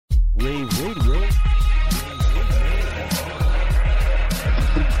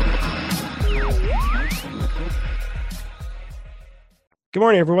Good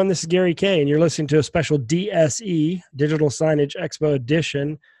morning, everyone. This is Gary Kay, and you're listening to a special DSE, Digital Signage Expo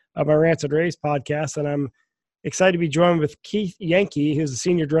edition of my Rants and rAVes podcast. And I'm excited to be joined with Keith Yanke, who's the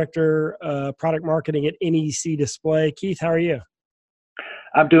Senior Director Product Marketing at NEC Display. Keith, how are you?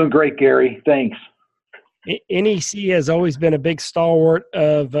 I'm doing great, Gary. Thanks. NEC has always been a big stalwart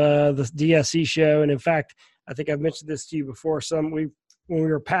of the DSE show. And in fact, I think I've mentioned this to you before. When we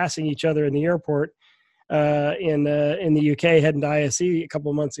were passing each other in the airport, in the UK heading to ISE a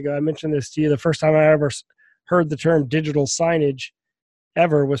couple of months ago. I mentioned this to you. The first time I ever heard the term digital signage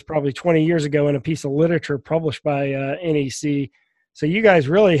ever was probably 20 years ago in a piece of literature published by NEC. So you guys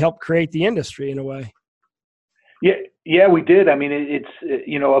really helped create the industry in a way. Yeah, we did. I mean, it's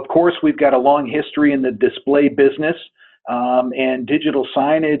of course, we've got a long history in the display business, and digital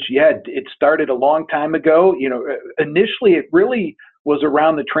signage. Yeah, it started a long time ago. Initially, it really was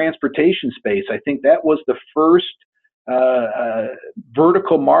around the transportation space. I think that was the first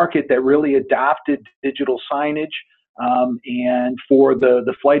vertical market that really adopted digital signage, and for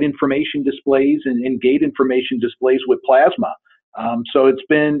the flight information displays and gate information displays with plasma. So it's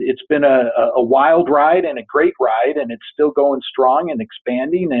been a wild ride and a great ride, and it's still going strong and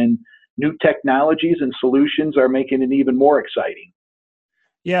expanding, and new technologies and solutions are making it even more exciting.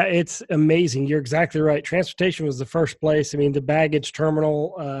 Yeah, it's amazing. You're exactly right. Transportation was the first place. I mean, the baggage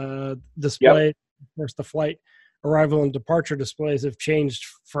terminal display, Yep. of course, the flight arrival and departure displays have changed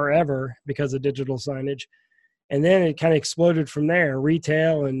forever because of digital signage. And then it kind of exploded from there,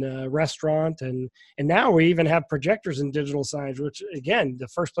 retail and restaurant. And now we even have projectors in digital signage, which, again, the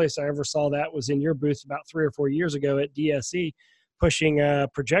first place I ever saw that was in your booth about 3 or 4 years ago at DSE, pushing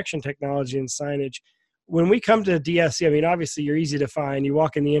projection technology and signage. When we come to DSE, I mean, obviously you're easy to find. You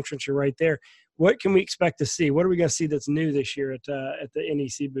walk in the entrance, you're right there. What can we expect to see? What are we going to see that's new this year at the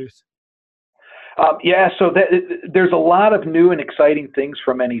NEC booth? So there's a lot of new and exciting things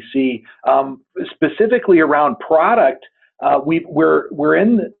from NEC, specifically around product. We're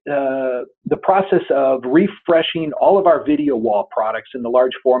in the process of refreshing all of our video wall products in the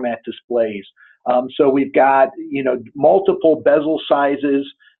large format displays. So we've got multiple bezel sizes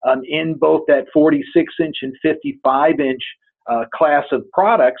in both that 46-inch and 55-inch class of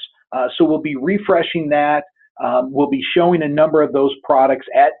products. So we'll be refreshing that. We'll be showing a number of those products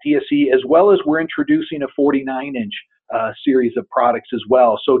at DSE, as well as we're introducing a 49-inch series of products as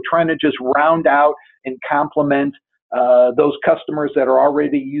well. So trying to just round out and complement those customers that are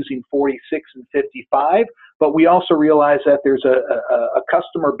already using 46 and 55. But we also realize that there's a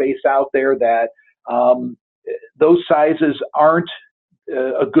customer base out there that those sizes aren't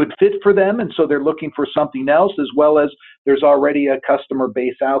a good fit for them, and so they're looking for something else, as well as there's already a customer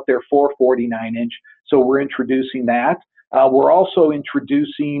base out there for 49-inch, so we're introducing that. We're also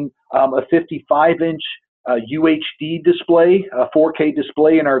introducing a 55-inch UHD display, a 4K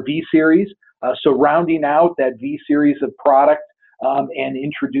display in our V series, so rounding out that V series of product and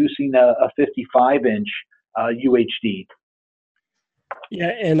introducing a 55-inch UHD.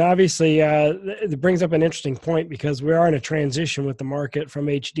 Yeah, and obviously it brings up an interesting point because we are in a transition with the market from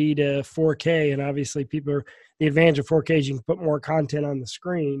HD to 4K, and obviously the advantage of 4K is you can put more content on the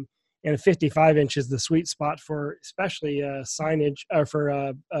screen, and a 55-inch is the sweet spot for especially signage or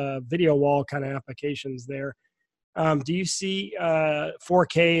for video wall kind of applications there. Do you see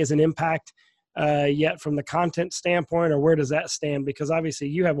 4K as an impact yet from the content standpoint, or where does that stand? Because obviously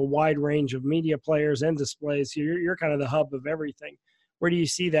you have a wide range of media players and displays, so you're kind of the hub of everything. Where do you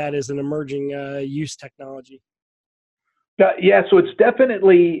see that as an emerging use technology? Yeah, so it's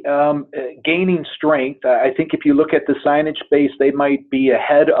definitely gaining strength. I think if you look at the signage space, they might be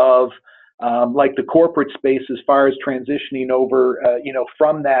ahead of like the corporate space as far as transitioning over,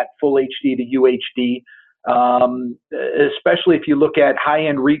 from that full HD to UHD. Especially if you look at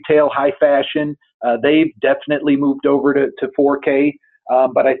high-end retail, high fashion, they've definitely moved over to 4K.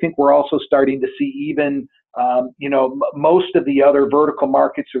 But I think we're also starting to see even most of the other vertical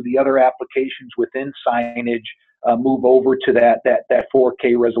markets or the other applications within signage move over to that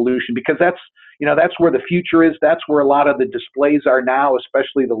 4K resolution, because that's where the future is. That's where a lot of the displays are now,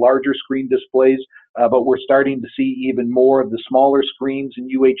 especially the larger screen displays. But we're starting to see even more of the smaller screens in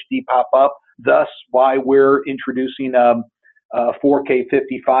UHD pop up. Thus, why we're introducing a 4K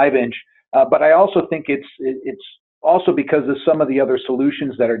 55-inch. But I also think it's also because of some of the other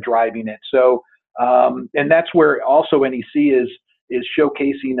solutions that are driving it. So. And that's where also NEC is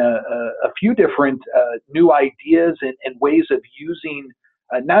showcasing a few different new ideas and ways of using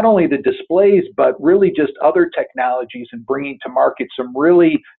not only the displays, but really just other technologies, and bringing to market some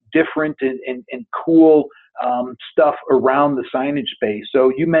really different and cool stuff around the signage space.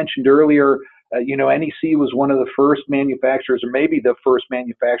 So you mentioned earlier NEC was one of the first manufacturers, or maybe the first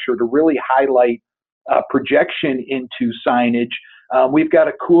manufacturer, to really highlight projection into signage. We've got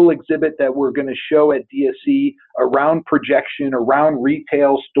a cool exhibit that we're going to show at DSE around projection, around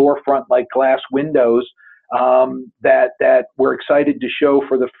retail storefront like glass windows, that we're excited to show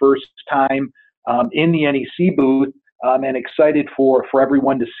for the first time in the NEC booth, and excited for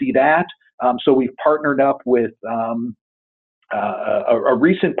everyone to see that. So we've partnered up with a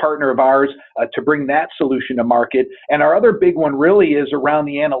recent partner of ours to bring that solution to market. And our other big one really is around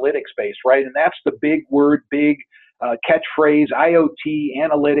the analytics space, right? And that's the big word, big catchphrase, IoT,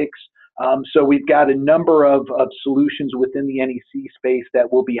 analytics. So we've got a number of solutions within the NEC space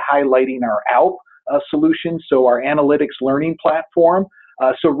that will be highlighting our ALP solution, so our analytics learning platform.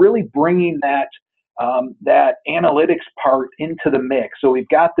 So really bringing that analytics part into the mix. So we've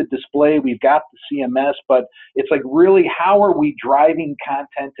got the display, we've got the CMS, but it's like, really, how are we driving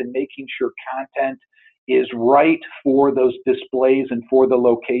content and making sure content is right for those displays and for the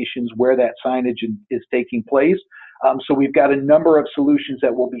locations where that signage is taking place. So we've got a number of solutions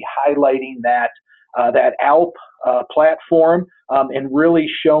that will be highlighting that ALP platform, and really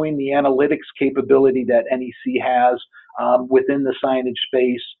showing the analytics capability that NEC has within the signage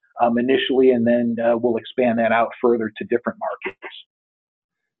space initially, and then we'll expand that out further to different markets.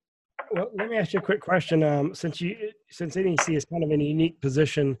 Well, let me ask you a quick question. Since NEC is kind of in a unique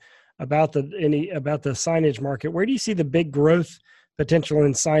position about the signage market, where do you see the big growth potential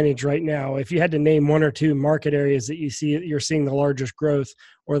in signage right now? If you had to name one or two market areas that you're seeing the largest growth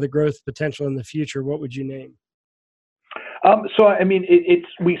or the growth potential in the future, what would you name? So, I mean,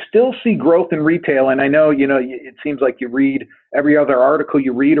 we still see growth in retail, and I know, it seems like you read every other article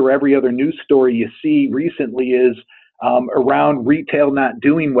you read or every other news story you see recently is around retail not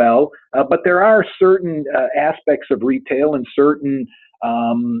doing well, but there are certain aspects of retail and certain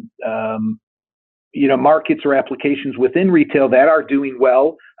markets or applications within retail that are doing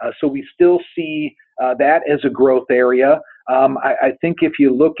well. So we still see that as a growth area. I think if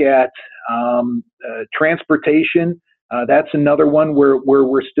you look at transportation, that's another one where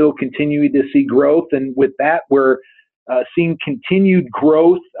we're still continuing to see growth. And with that, we're seeing continued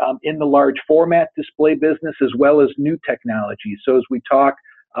growth in the large format display business, as well as new technology. So as we talk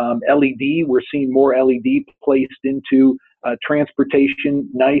LED, we're seeing more LED placed into transportation,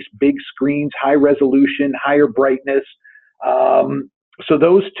 nice big screens, high resolution, higher brightness. So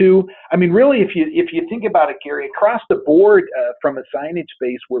those two, I mean, really, if you think about it, Gary, across the board from a signage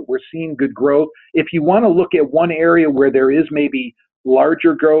space, we're seeing good growth. If you want to look at one area where there is maybe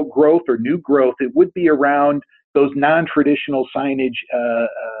larger growth or new growth, it would be around those non-traditional signage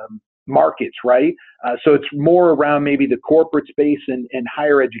markets, right? So it's more around maybe the corporate space and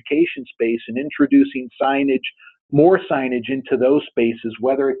higher education space, and introducing more signage into those spaces,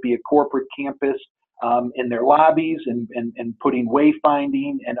 whether it be a corporate campus in their lobbies and putting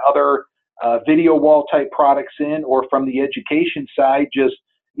wayfinding and other video wall type products in, or from the education side, just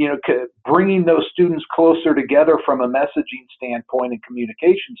bringing those students closer together from a messaging standpoint and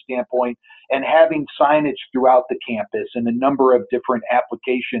communication standpoint, and having signage throughout the campus in a number of different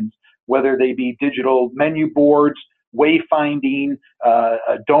applications, whether they be digital menu boards, wayfinding,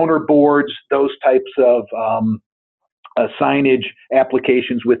 donor boards, those types of signage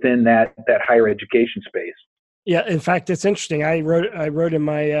applications within that higher education space. Yeah, in fact, it's interesting. I wrote in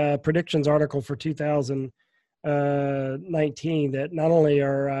my predictions article for 2019 that not only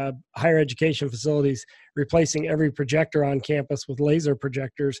are higher education facilities replacing every projector on campus with laser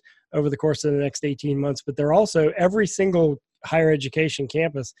projectors over the course of the next 18 months, but they're also, every single higher education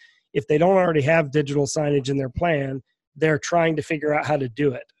campus, if they don't already have digital signage in their plan, they're trying to figure out how to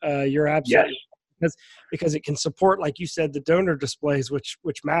do it. You're absolutely yes. Because it can support, like you said, the donor displays, which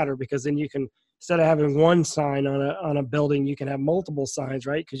matter, because then you can, instead of having one sign on a building, you can have multiple signs,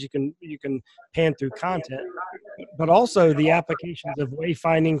 right? Because you can pan through content, but also the applications of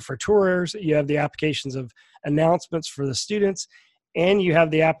wayfinding for tours. You have the applications of announcements for the students, and you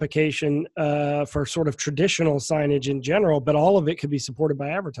have the application for sort of traditional signage in general, but all of it could be supported by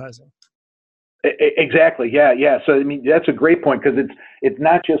advertising. Exactly. Yeah. So, I mean, that's a great point, because it's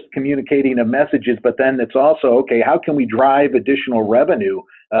not just communicating of messages, but then it's also, okay, how can we drive additional revenue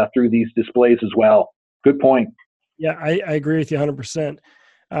through these displays as well? Good point. Yeah, I agree with you 100%.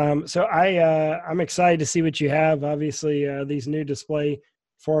 So I'm excited to see what you have. Obviously, these new display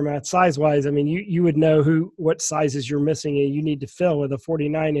formats, size-wise, I mean, you would know what sizes you're missing and you need to fill, with a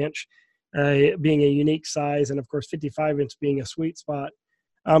 49-inch being a unique size, and of course 55-inch being a sweet spot.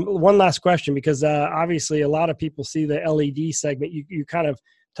 One last question, because obviously a lot of people see the LED segment. You kind of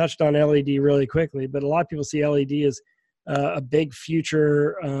touched on LED really quickly, but a lot of people see LED as a big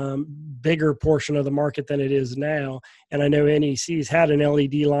future, bigger portion of the market than it is now. And I know NEC's had an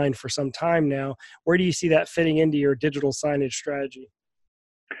LED line for some time now. Where do you see that fitting into your digital signage strategy?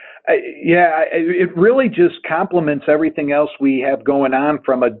 It really just complements everything else we have going on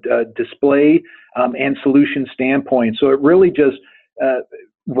from a display and solution standpoint. So it really just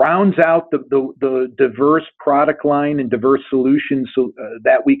rounds out the diverse product line and diverse solutions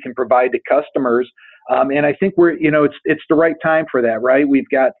that we can provide to customers. And I think it's the right time for that, right? We've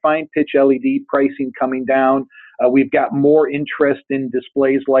got fine pitch LED pricing coming down. We've got more interest in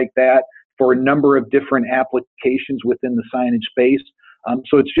displays like that for a number of different applications within the signage space.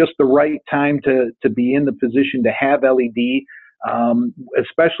 So it's just the right time to be in the position to have LED,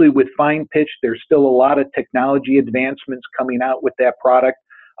 especially with fine pitch. There's still a lot of technology advancements coming out with that product.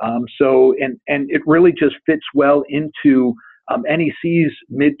 So it really just fits well into NEC's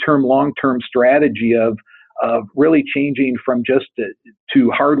midterm, long-term strategy of really changing from just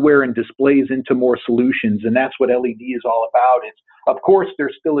to hardware and displays into more solutions. And that's what LED is all about. Of course,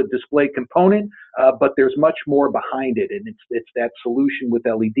 there's still a display component, but there's much more behind it. And it's that solution with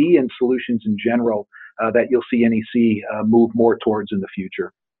LED and solutions in general that you'll see NEC move more towards in the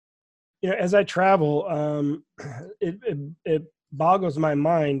future. As I travel, it boggles my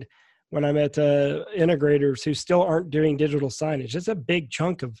mind when I'm at integrators who still aren't doing digital signage. It's a big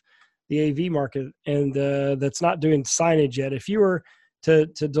chunk of the AV market, and that's not doing signage yet. If you were to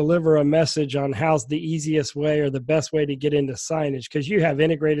deliver a message on how's the easiest way or the best way to get into signage, because you have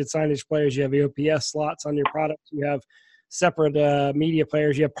integrated signage players, you have OPS slots on your products, you have separate media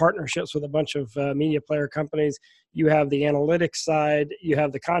players, you have partnerships with a bunch of media player companies, you have the analytics side, you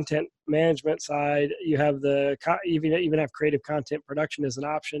have the content management side, you have even have creative content production as an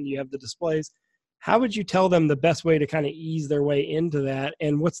option, you have the displays. How would you tell them the best way to kind of ease their way into that,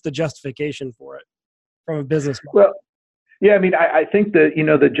 and what's the justification for it from a business model? Well, yeah, I mean, I think that,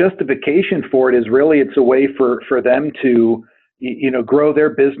 the justification for it is really it's a way for them to, grow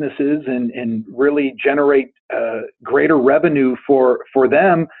their businesses and really generate greater revenue for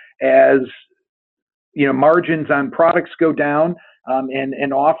them as, margins on products go down,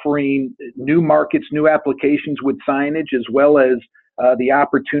 and offering new markets, new applications with signage, as well as the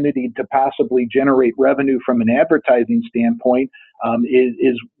opportunity to possibly generate revenue from an advertising standpoint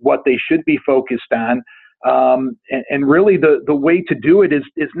is what they should be focused on. And really the way to do it is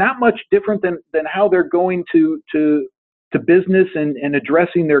not much different than how they're going to business and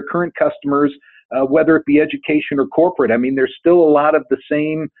addressing their current customers, whether it be education or corporate. I mean, there's still a lot of the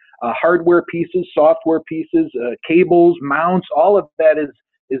same hardware pieces, software pieces, cables, mounts, all of that is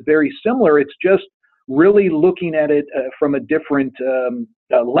very similar. It's just really looking at it from a different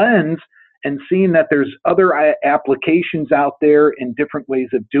lens and seeing that there's other applications out there and different ways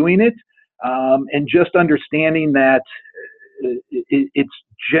of doing it. And just understanding that it's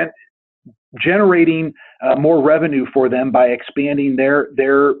generating more revenue for them by expanding their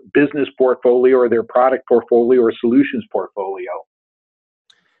business portfolio or their product portfolio or solutions portfolio.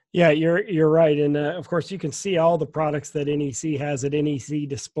 Yeah, you're right. And of course, you can see all the products that NEC has at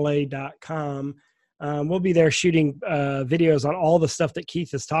necdisplay.com. We'll be there shooting videos on all the stuff that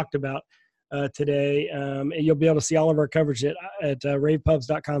Keith has talked about today. And you'll be able to see all of our coverage at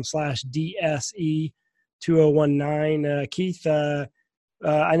ravepubs.com/DSE2019. Keith,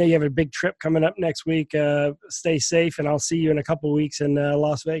 I know you have a big trip coming up next week. Stay safe, and I'll see you in a couple of weeks in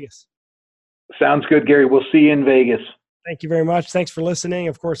Las Vegas. Sounds good, Gary. We'll see you in Vegas. Thank you very much. Thanks for listening.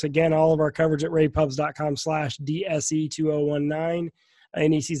 Of course, again, all of our coverage at ravepubs.com/DSE2019.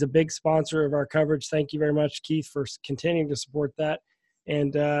 NEC is a big sponsor of our coverage. Thank you very much, Keith, for continuing to support that.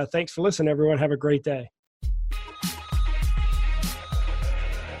 And thanks for listening, everyone. Have a great day.